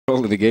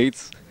Rolling the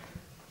gates.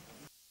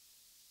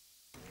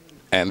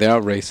 And they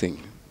are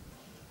racing.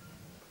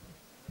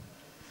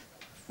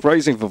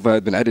 Racing for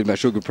Fahd bin Adil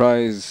Mashuga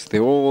prize.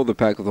 All the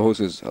pack of the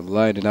horses are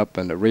lining up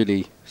in a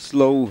really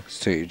slow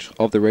stage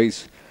of the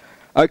race.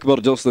 Akbar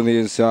just on the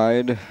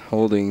inside,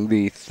 holding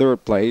the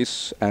third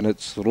place, and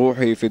it's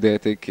Ruhi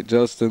Fidatik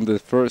just in the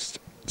first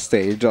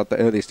stage, at the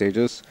early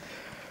stages.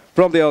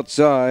 From the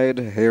outside,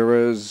 here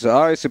is,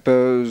 I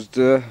suppose,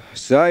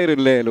 Sair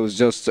al-Lail, who's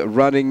just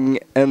running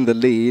in the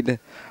lead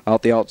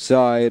out the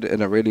outside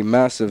in a really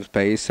massive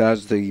pace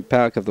as the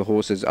pack of the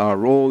horses are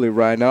rolling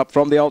right up.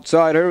 From the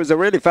outside, here is a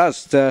really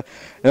fast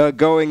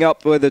going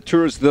up with the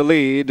towards the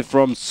lead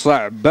from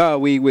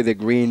Sa'bawi with the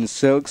green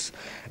silks.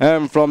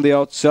 And from the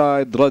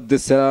outside, Radd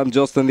Salam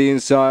just on the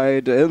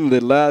inside in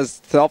the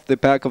last of the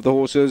pack of the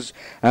horses.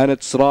 And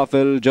it's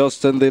Rafil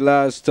just in the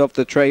last of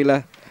the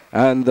trailer.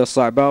 And the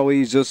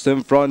Sa'bawi is just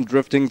in front,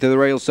 drifting to the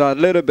rail side.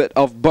 A little bit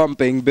of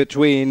bumping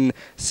between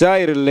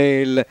Sair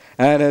al-Lail,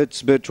 and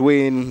it's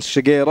between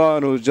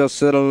Shigiran, who's just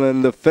settled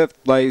in the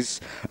 5th place.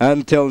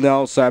 Until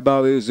now,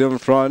 Sa'bawi is in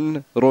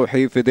front.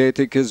 Ruhi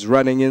Fidatik is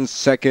running in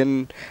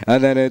 2nd.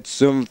 And then it's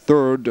in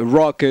 3rd.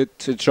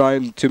 Rocket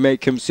trying to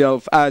make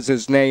himself as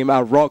his name,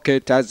 a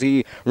rocket, as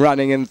he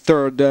running in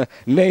 3rd.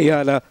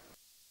 Nayala.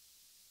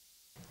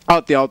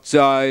 Out the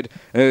outside,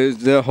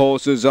 the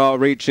horses are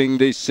reaching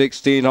the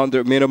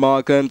 1600-meter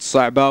mark, and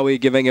Sa'bawi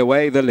giving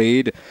away the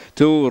lead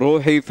to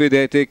Ruhi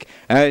Fidatik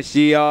as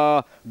they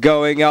are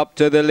going up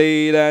to the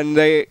lead, and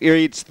they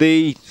reach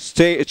the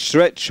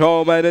stretch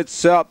home, and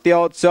it's up the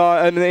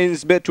outside and in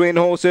between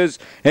horses.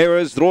 Here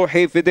is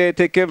Ruhi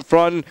Fidatik in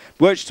front,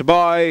 pushed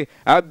by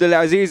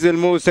Abdulaziz Al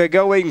Musa,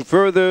 going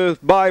further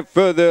by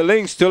further,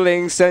 links to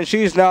links, and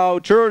she's now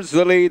towards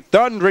the lead,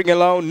 thundering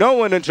along. No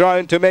one is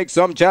trying to make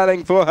some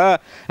challenge for her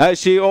as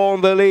she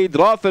on the lead.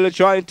 Rafil is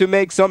trying to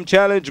make some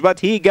challenge, but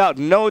he got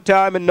no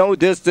time and no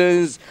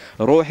distance.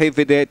 Ruhi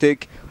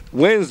Fidatik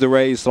wins the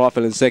race.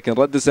 Rafil in 2nd,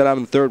 Radd Salam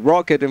in 3rd,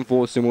 Rocket in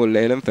 4th, Simul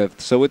Lail in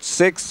 5th. So it's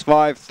 6,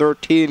 5,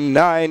 13,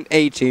 9,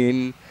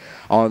 18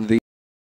 on the